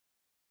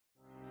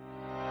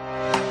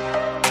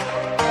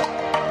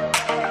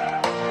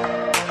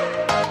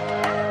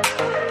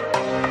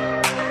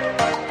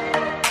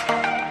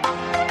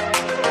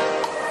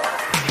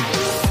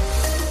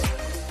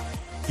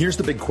Here's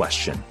the big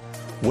question.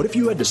 What if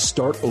you had to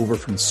start over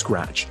from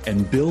scratch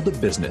and build a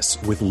business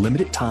with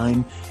limited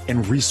time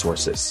and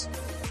resources?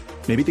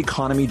 Maybe the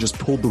economy just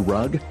pulled the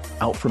rug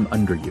out from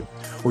under you,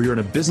 or you're in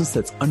a business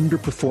that's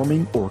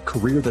underperforming or a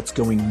career that's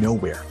going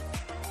nowhere.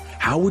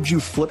 How would you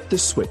flip the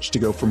switch to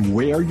go from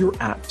where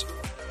you're at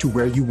to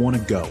where you want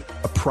to go?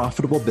 A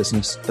profitable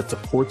business that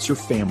supports your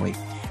family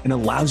and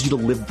allows you to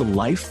live the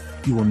life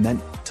you were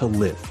meant to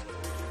live.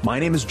 My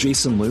name is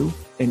Jason Liu,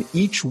 and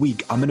each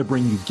week I'm going to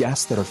bring you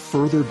guests that are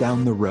further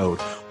down the road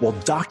while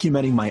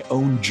documenting my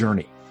own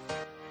journey.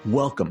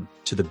 Welcome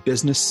to the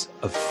business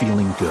of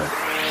feeling good.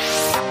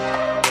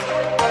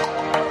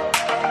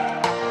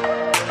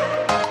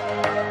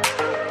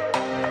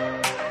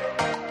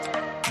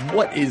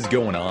 What is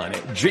going on?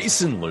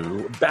 Jason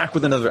Liu, back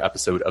with another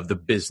episode of the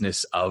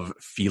Business of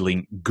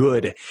Feeling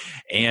Good.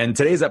 And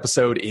today's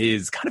episode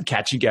is kind of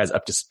catching you guys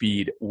up to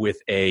speed with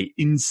a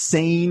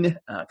insane,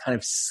 kind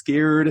of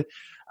scared,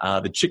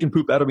 the chicken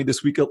poop out of me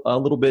this week a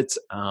little bit.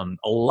 A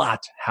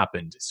lot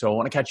happened. So I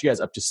want to catch you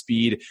guys up to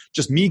speed.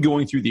 Just me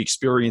going through the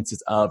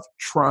experiences of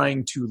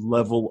trying to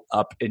level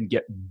up and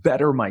get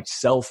better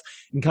myself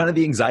and kind of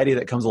the anxiety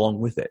that comes along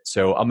with it.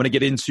 So I'm going to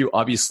get into,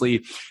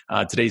 obviously,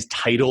 today's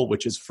title,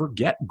 which is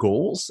Forget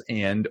Goals,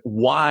 and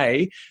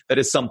why that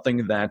is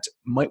something that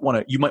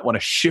you might want to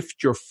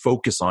shift your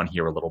focus on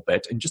here a little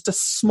bit. And just a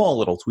small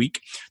little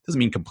tweak. Doesn't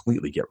mean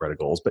completely get rid of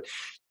goals, but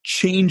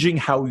changing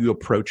how you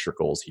approach your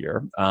goals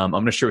here. I'm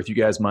going to share with you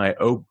guys my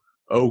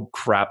oh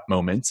crap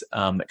moment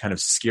that kind of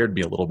scared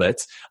me a little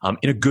bit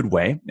in a good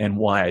way, and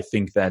why I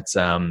think that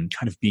kind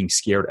of being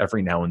scared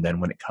every now and then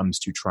when it comes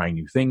to trying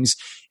new things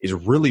is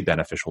really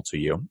beneficial to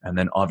you. And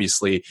then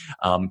obviously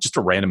just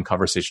a random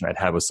conversation I'd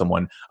had with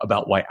someone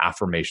about why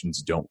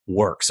affirmations don't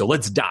work. So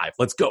let's dive.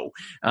 Let's go.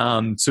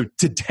 So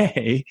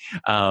today,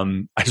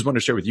 I just want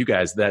to share with you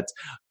guys that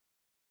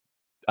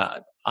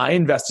I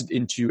invested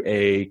into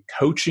a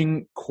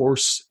coaching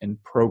course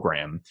and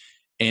program,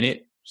 and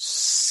it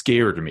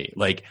scared me.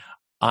 Like,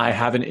 I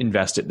haven't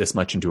invested this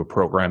much into a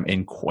program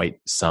in quite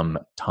some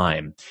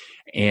time.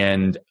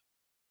 And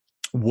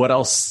what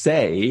I'll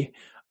say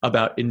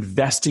about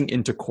investing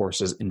into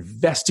courses,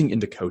 investing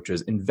into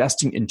coaches,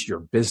 investing into your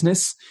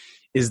business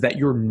is that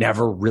you're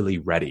never really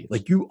ready.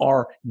 Like, you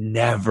are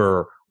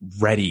never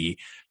ready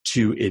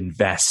to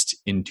invest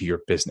into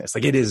your business.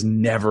 Like, it is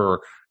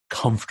never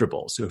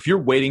comfortable. So if you're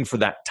waiting for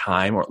that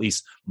time, or at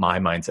least my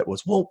mindset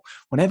was, well,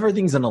 when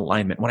everything's in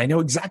alignment, when I know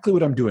exactly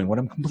what I'm doing, when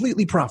I'm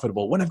completely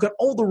profitable, when I've got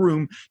all the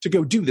room to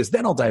go do this,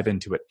 then I'll dive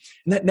into it.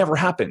 And that never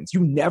happens. You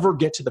never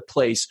get to the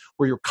place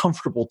where you're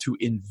comfortable to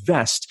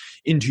invest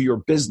into your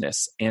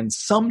business. And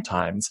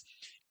sometimes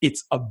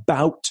it's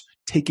about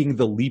taking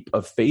the leap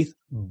of faith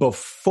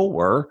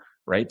before,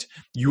 right,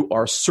 you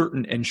are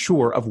certain and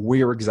sure of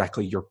where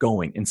exactly you're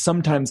going. And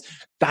sometimes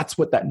that's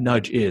what that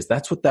nudge is.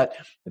 That's what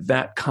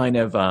that kind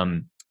of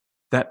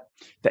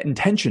that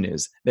intention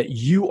is, that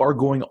you are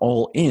going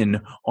all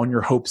in on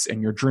your hopes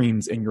and your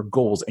dreams and your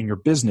goals and your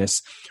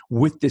business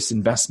with this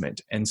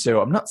investment. And so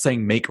I'm not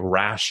saying make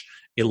rash,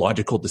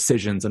 illogical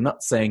decisions. I'm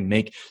not saying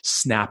make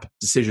snap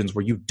decisions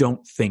where you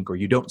don't think or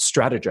you don't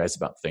strategize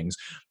about things.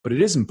 But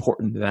it is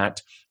important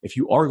that if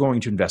you are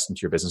going to invest into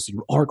your business,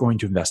 you are going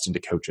to invest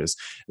into coaches,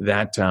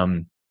 that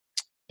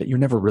that you're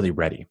never really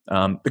ready.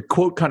 The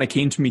quote kind of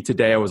came to me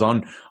today. I was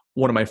on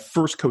one of my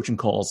first coaching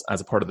calls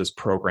as a part of this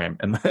program,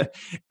 and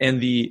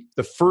the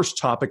first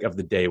topic of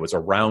the day was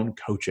around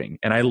coaching.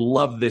 And I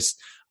love this.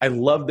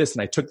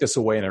 And I took this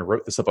away and I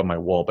wrote this up on my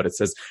wall, but it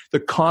says, the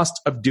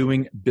cost of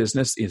doing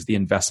business is the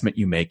investment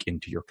you make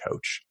into your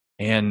coach.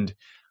 And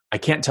I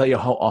can't tell you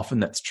how often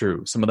that's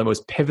true. Some of the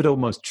most pivotal,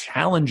 most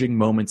challenging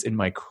moments in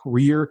my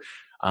career,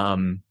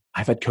 I've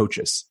had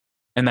coaches.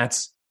 And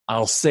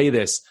I'll say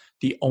this,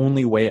 the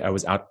only way I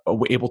was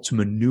able to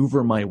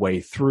maneuver my way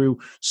through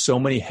so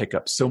many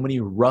hiccups, so many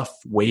rough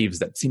waves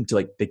that seemed to,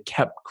 like, they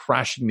kept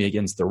crashing me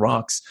against the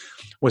rocks,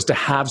 was to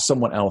have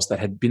someone else that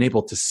had been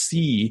able to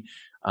see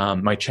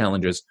my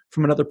challenges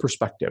from another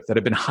perspective, that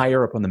had been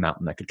higher up on the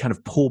mountain, that could kind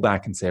of pull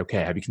back and say,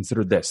 okay, have you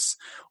considered this?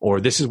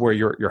 Or this is where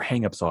your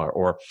hangups are,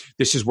 or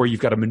this is where you've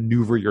got to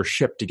maneuver your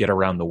ship to get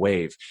around the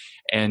wave.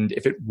 And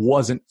if it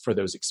wasn't for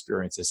those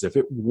experiences, if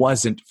it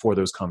wasn't for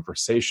those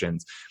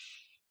conversations,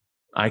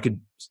 I could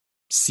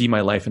see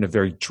my life in a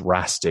very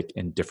drastic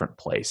and different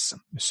place.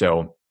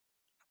 So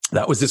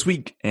that was this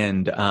week.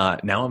 And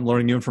now I'm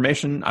learning new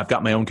information. I've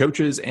got my own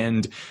coaches,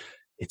 and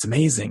it's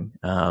amazing.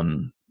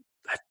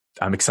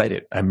 I'm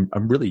excited. I'm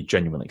really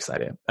genuinely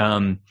excited.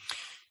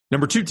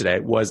 Number 2 today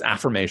was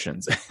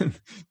affirmations.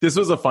 This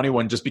was a funny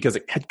one just because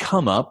it had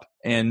come up.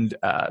 And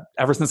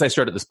ever since I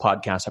started this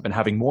podcast, I've been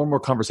having more and more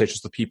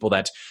conversations with people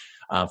that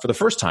for the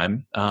first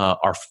time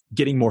are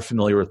getting more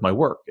familiar with my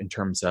work in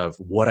terms of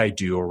what I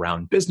do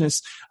around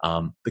business,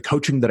 the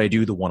coaching that I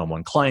do, the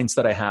one-on-one clients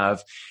that I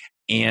have.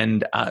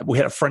 And we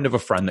had a friend of a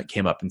friend that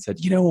came up and said,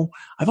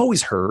 I've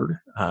always heard,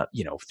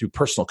 through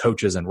personal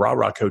coaches and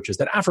rah-rah coaches,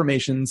 that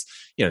affirmations,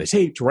 they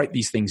say to write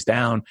these things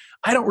down.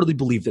 I don't really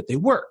believe that they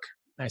work.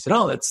 And I said,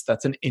 oh,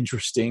 that's an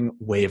interesting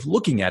way of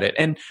looking at it.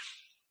 And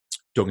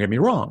don't get me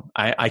wrong.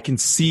 I can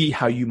see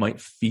how you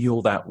might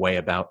feel that way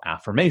about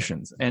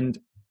affirmations. And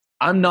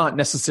I'm not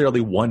necessarily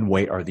one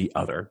way or the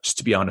other, just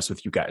to be honest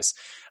with you guys.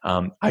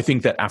 I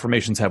think that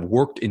affirmations have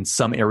worked in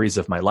some areas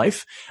of my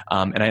life.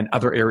 And in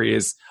other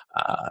areas,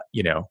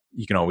 you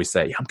can always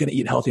say, I'm going to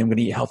eat healthy. I'm going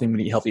to eat healthy. I'm going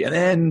to eat healthy. And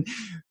then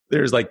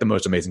there's like the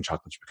most amazing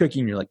chocolate chip cookie.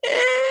 And you're like,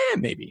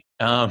 maybe.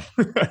 But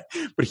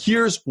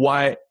here's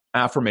why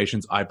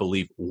affirmations, I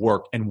believe,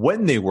 work. And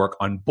when they work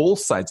on both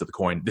sides of the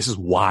coin, this is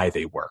why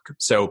they work.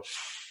 So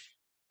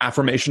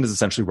affirmation is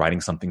essentially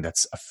writing something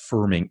that's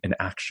affirming an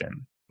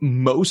action.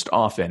 Most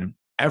often,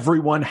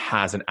 everyone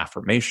has an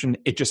affirmation.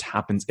 It just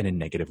happens in a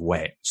negative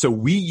way. So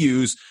we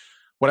use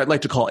what I'd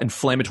like to call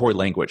inflammatory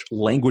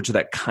language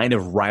that kind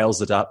of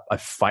riles it up,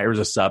 fires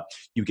us up.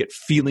 You get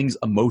feelings,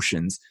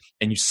 emotions,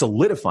 and you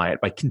solidify it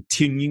by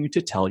continuing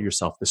to tell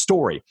yourself the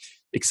story.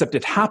 Except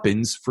it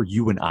happens for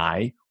you and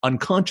I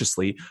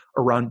unconsciously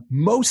around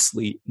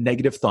mostly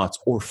negative thoughts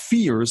or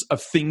fears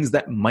of things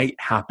that might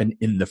happen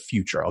in the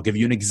future. I'll give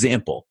you an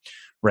example,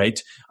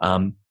 right?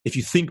 If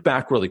you think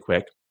back really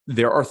quick,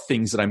 there are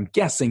things that I'm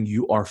guessing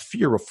you are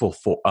fearful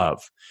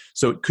of.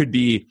 So it could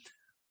be,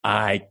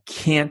 I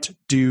can't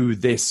do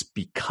this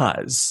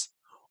because,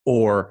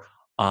 or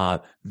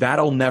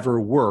that'll never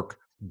work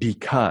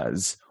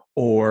because,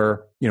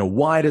 or,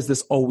 why does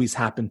this always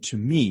happen to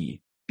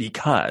me?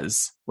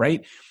 Because,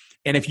 right?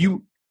 And if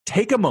you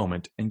take a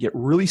moment and get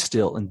really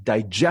still and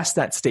digest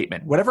that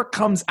statement, whatever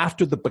comes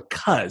after the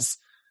because,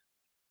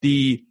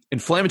 the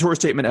inflammatory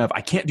statement of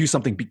I can't do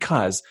something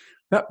because,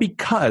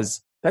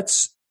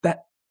 that's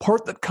that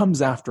part that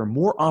comes after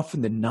more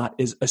often than not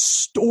is a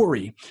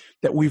story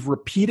that we've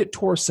repeated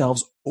to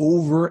ourselves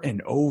over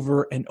and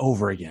over and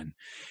over again.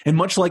 And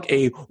much like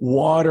a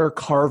water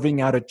carving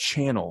out a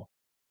channel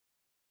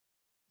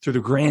through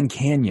the Grand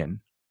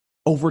Canyon,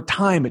 over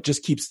time, it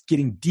just keeps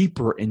getting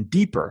deeper and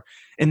deeper.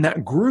 And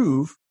that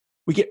groove,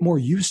 we get more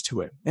used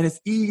to it. And it's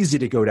easy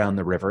to go down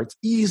the river. It's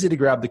easy to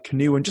grab the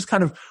canoe and just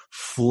kind of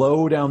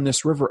flow down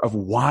this river of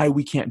why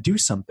we can't do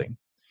something.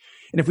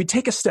 And if we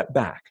take a step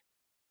back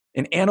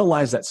and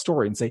analyze that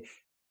story and say,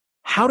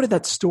 how did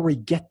that story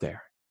get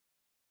there?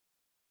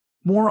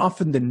 More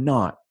often than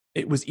not,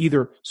 it was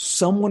either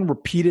someone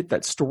repeated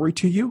that story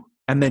to you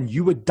and then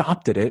you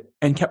adopted it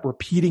and kept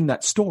repeating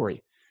that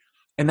story.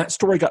 And that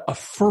story got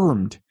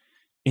affirmed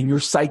in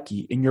your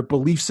psyche, in your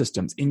belief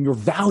systems, in your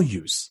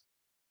values.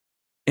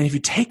 And if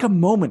you take a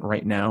moment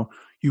right now,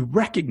 you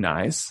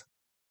recognize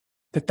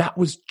that that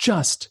was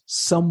just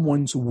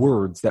someone's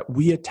words that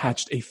we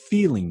attached a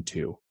feeling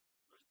to.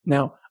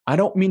 Now, I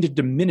don't mean to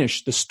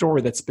diminish the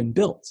story that's been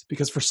built,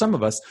 because for some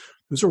of us,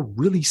 those are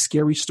really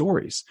scary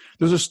stories.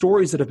 Those are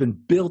stories that have been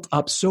built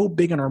up so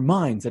big in our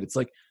minds that it's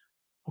like,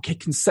 okay,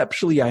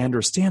 conceptually, I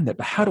understand that,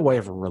 but how do I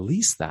ever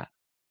release that?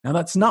 Now,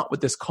 that's not what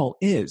this call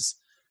is.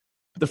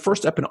 But the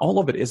first step in all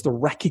of it is the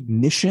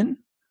recognition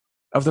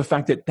of the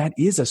fact that that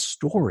is a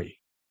story.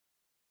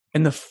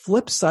 And the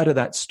flip side of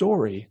that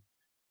story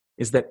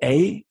is that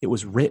A, it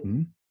was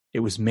written, it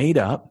was made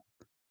up,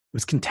 it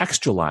was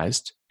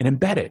contextualized and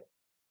embedded.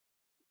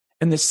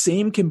 And the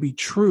same can be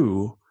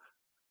true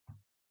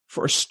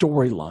for a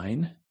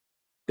storyline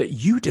that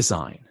you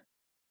design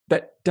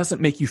that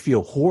doesn't make you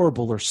feel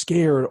horrible or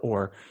scared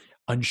or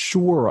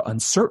unsure or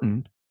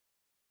uncertain,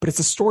 but it's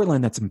a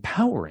storyline that's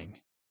empowering.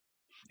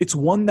 It's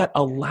one that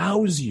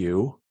allows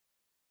you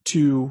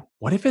to,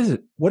 what if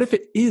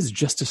it is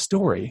just a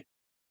story,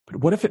 but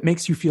what if it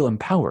makes you feel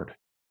empowered?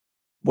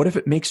 What if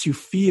it makes you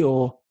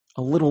feel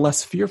a little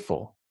less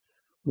fearful?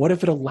 What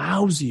if it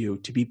allows you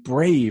to be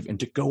brave and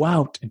to go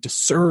out and to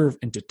serve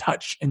and to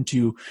touch and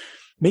to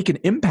make an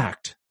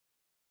impact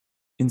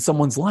in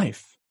someone's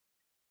life?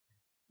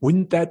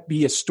 Wouldn't that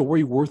be a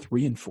story worth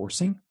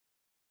reinforcing?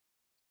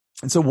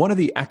 And so one of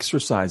the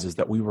exercises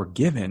that we were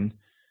given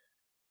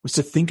was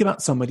to think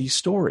about some of these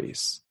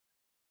stories.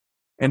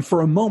 And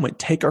for a moment,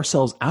 take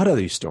ourselves out of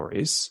these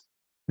stories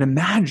and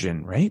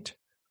imagine, right?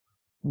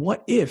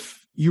 What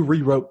if you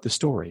rewrote the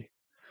story?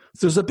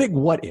 So there's a big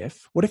what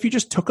if. What if you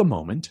just took a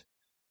moment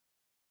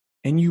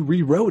and you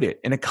rewrote it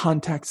in a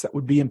context that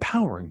would be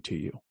empowering to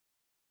you?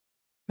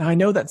 Now, I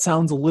know that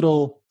sounds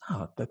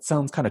that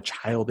sounds kind of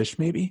childish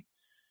maybe,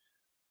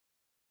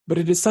 but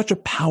it is such a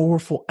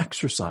powerful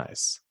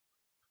exercise.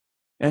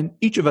 And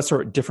each of us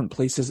are at different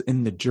places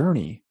in the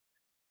journey.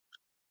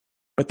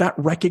 But that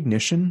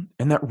recognition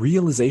and that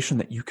realization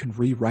that you can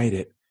rewrite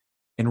it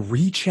and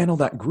rechannel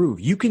that groove,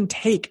 you can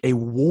take a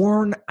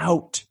worn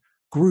out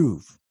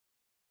groove.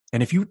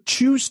 And if you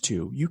choose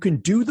to, you can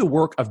do the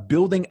work of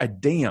building a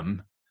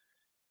dam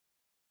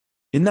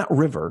in that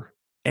river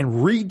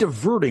and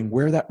re-diverting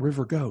where that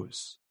river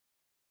goes.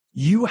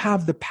 You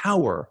have the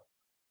power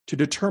to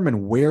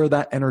determine where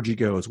that energy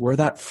goes, where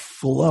that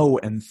flow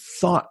and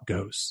thought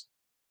goes.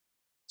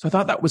 So I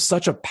thought that was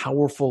such a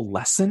powerful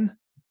lesson.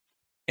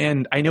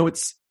 And I know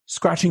it's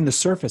scratching the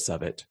surface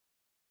of it,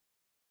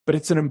 but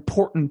it's an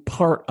important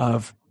part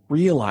of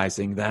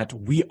realizing that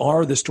we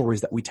are the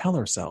stories that we tell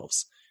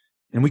ourselves.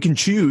 And we can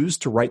choose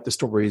to write the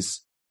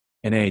stories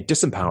in a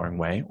disempowering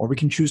way, or we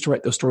can choose to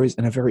write those stories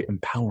in a very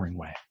empowering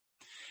way.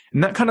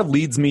 And that kind of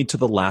leads me to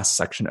the last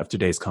section of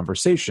today's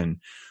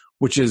conversation,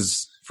 which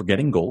is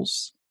forgetting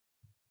goals.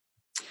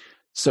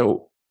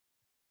 So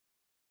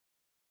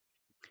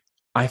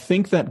I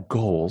think that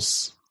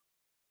goals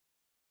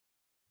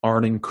are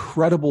an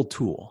incredible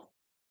tool,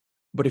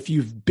 but if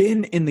you've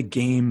been in the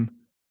game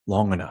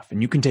long enough,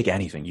 and you can take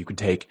anything, you can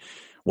take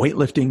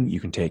weightlifting, you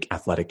can take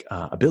athletic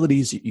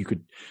abilities, you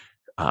could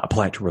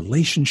apply it to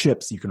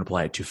relationships, you can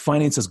apply it to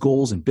finances,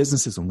 goals, and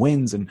businesses and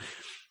wins, and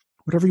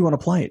whatever you want to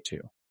apply it to.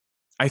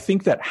 I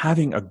think that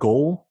having a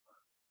goal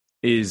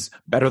is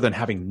better than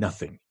having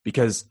nothing,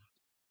 because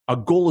a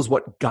goal is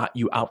what got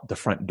you out the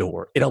front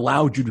door. It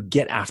allowed you to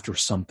get after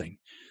something.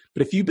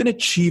 But if you've been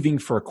achieving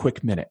for a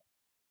quick minute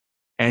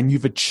and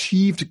you've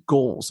achieved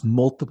goals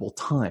multiple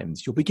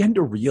times, you'll begin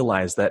to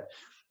realize that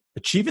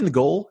achieving the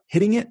goal,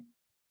 hitting it,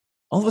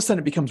 all of a sudden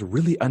it becomes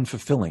really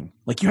unfulfilling.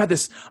 Like you had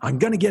this, I'm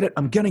going to get it,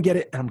 and I'm going to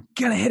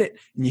hit it.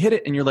 And you hit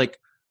it and you're like,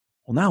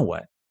 well, now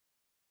what?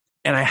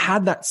 And I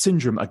had that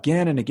syndrome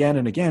again and again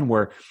and again,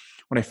 where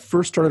when I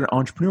first started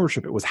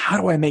entrepreneurship, it was, how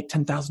do I make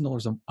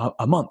 $10,000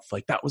 a month?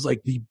 Like that was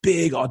like the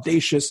big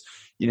audacious,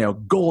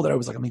 goal that I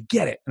was like, I'm going to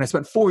get it. And I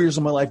spent 4 years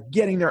of my life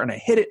getting there, and I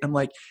hit it. And I'm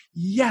like,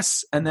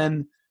 yes. And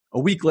then a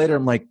week later,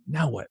 I'm like,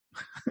 now what?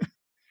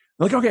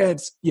 Like, okay,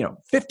 it's,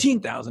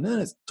 15,000 and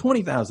then it's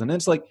 20,000. And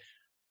it's like,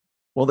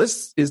 well,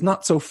 this is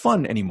not so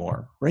fun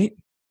anymore, right?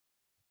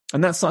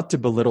 And that's not to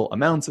belittle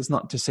amounts. It's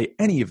not to say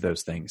any of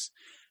those things,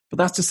 but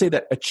that's to say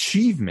that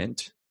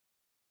achievement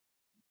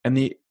and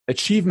the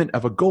achievement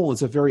of a goal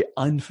is a very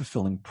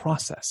unfulfilling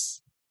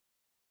process.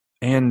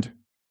 And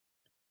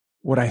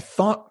what I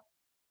thought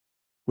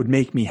would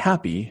make me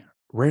happy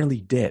rarely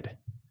did.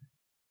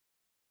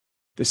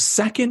 The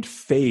second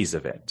phase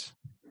of it,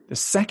 the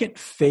second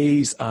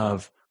phase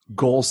of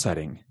goal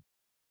setting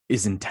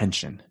is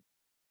intention.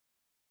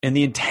 And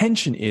the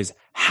intention is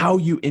how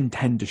you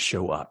intend to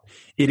show up.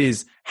 It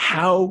is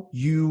how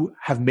you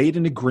have made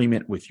an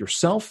agreement with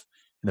yourself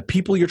and the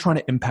people you're trying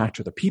to impact,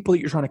 or the people that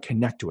you're trying to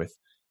connect with.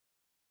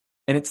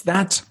 And it's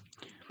that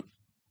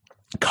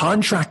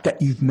contract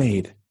that you've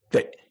made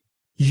that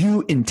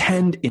you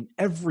intend in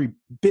every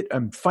bit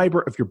and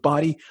fiber of your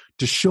body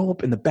to show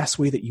up in the best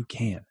way that you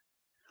can.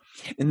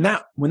 And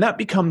that when that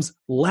becomes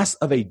less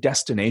of a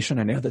destination,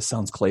 I know this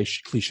sounds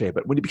cliche,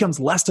 but when it becomes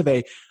less of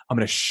a, I'm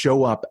going to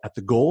show up at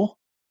the goal,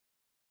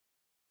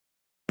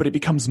 but it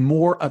becomes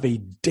more of a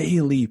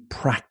daily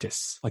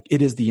practice. Like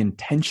it is the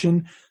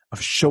intention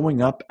of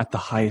showing up at the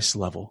highest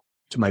level,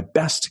 to my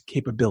best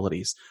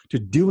capabilities, to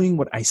doing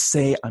what I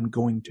say I'm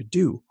going to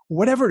do,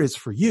 whatever it is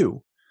for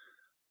you.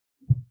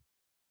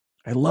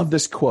 I love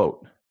this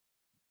quote.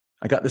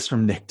 I got this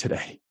from Nick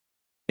today.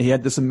 He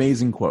had this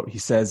amazing quote. He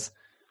says,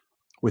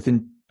 with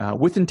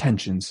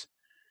intentions,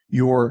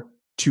 your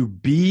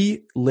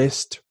to-be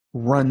list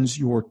runs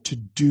your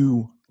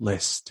to-do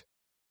list.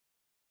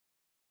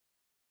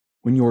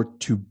 When your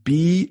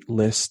to-be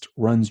list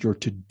runs your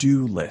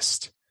to-do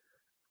list.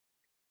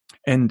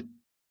 And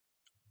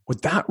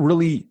what that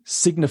really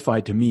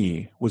signified to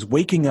me was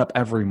waking up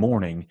every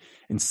morning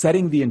and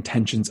setting the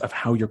intentions of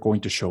how you're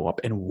going to show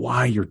up and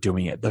why you're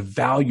doing it, the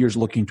value you're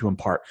looking to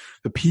impart,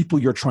 the people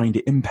you're trying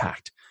to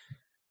impact.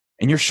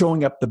 And you're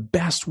showing up the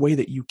best way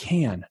that you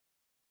can.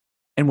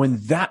 And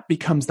when that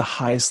becomes the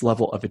highest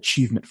level of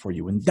achievement for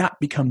you, when that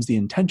becomes the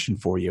intention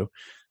for you,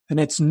 then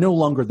it's no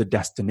longer the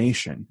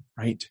destination,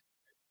 right?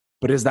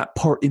 But it is that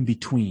part in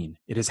between.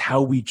 It is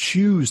how we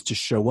choose to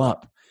show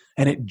up.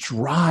 And it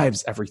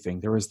drives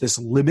everything. There is this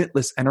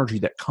limitless energy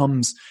that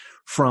comes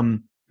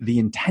from the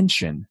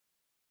intention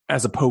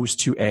as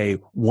opposed to a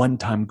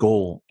one-time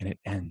goal and it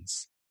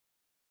ends.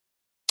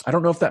 I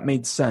don't know if that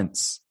made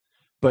sense,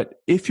 but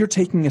if you're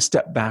taking a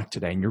step back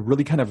today and you're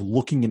really kind of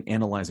looking and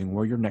analyzing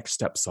where your next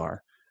steps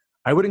are,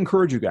 I would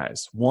encourage you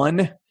guys.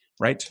 One,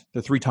 right?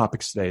 The 3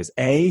 topics today is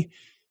A,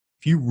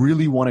 if you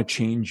really want to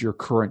change your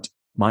current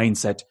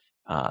mindset,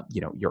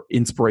 your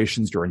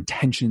inspirations, your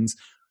intentions,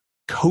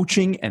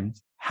 coaching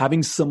and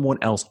having someone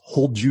else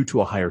hold you to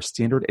a higher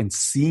standard and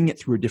seeing it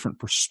through a different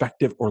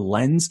perspective or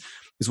lens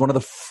is one of the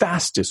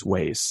fastest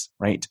ways,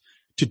 right,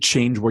 to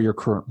change where you're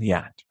currently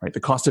at, right? The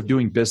cost of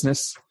doing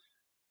business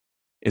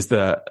is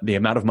the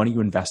amount of money you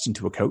invest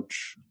into a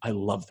coach. I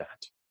love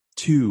that.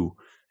 2,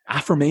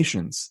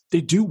 affirmations.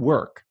 They do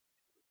work,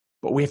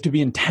 but we have to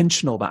be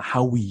intentional about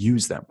how we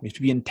use them. We have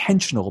to be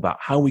intentional about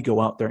how we go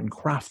out there and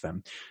craft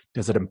them.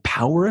 Does it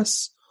empower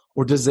us,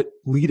 or does it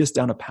lead us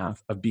down a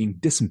path of being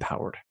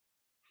disempowered?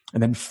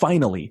 And then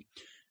finally,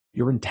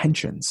 your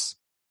intentions,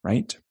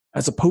 right?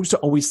 As opposed to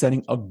always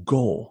setting a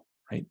goal,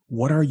 right?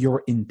 What are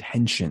your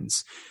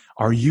intentions?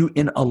 Are you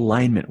in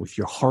alignment with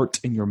your heart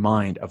and your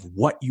mind of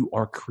what you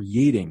are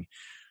creating,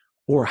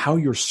 or how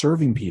you're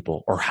serving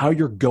people, or how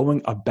you're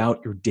going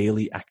about your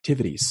daily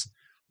activities?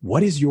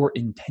 What is your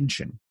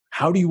intention?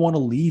 How do you want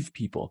to leave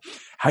people?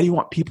 How do you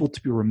want people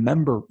to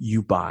remember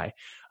you by?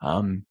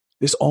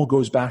 This all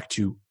goes back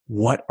to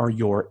what are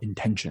your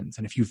intentions?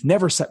 And if you've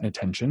never set an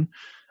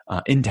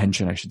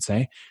intention, I should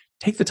say,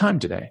 take the time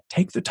today.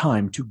 Take the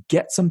time to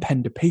get some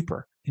pen to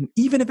paper. And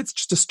even if it's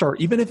just a start,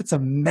 even if it's a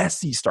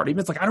messy start, even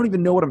if it's like, I don't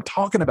even know what I'm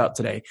talking about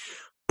today,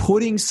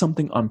 putting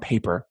something on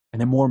paper,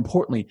 and then more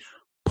importantly,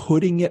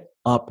 putting it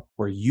up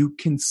where you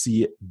can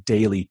see it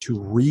daily to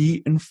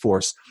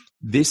reinforce,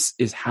 this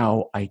is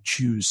how I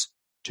choose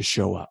to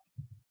show up.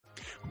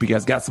 Hope you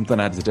guys got something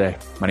out of today.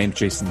 My name is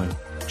Jason Liu.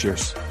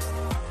 Cheers.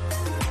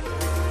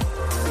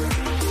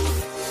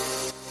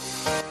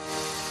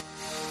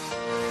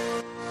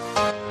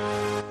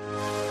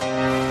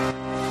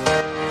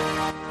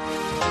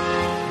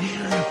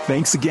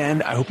 Thanks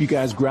again. I hope you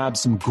guys grabbed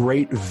some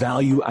great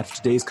value out of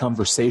today's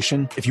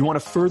conversation. If you want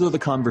to further the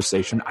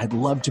conversation, I'd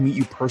love to meet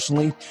you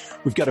personally.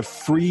 We've got a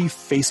free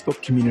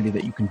Facebook community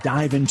that you can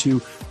dive into,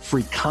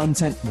 free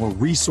content, more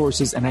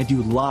resources, and I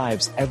do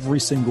lives every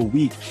single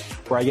week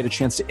where I get a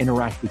chance to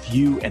interact with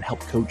you and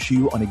help coach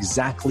you on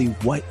exactly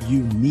what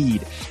you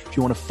need. If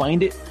you want to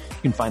find it,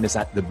 you can find us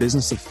at The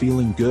Business of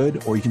Feeling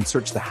Good, or you can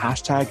search the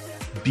hashtag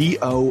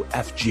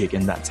BOFG.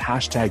 Again, that's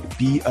hashtag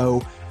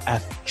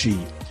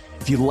BOFG.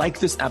 If you like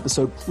this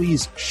episode,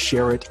 please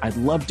share it. I'd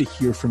love to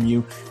hear from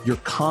you. Your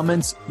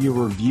comments, your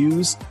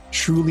reviews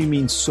truly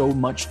mean so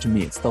much to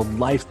me. It's the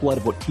lifeblood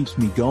of what keeps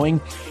me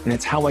going, and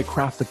it's how I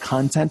craft the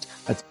content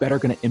that's better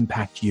going to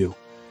impact you.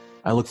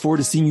 I look forward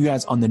to seeing you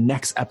guys on the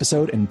next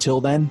episode.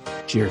 Until then,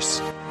 cheers.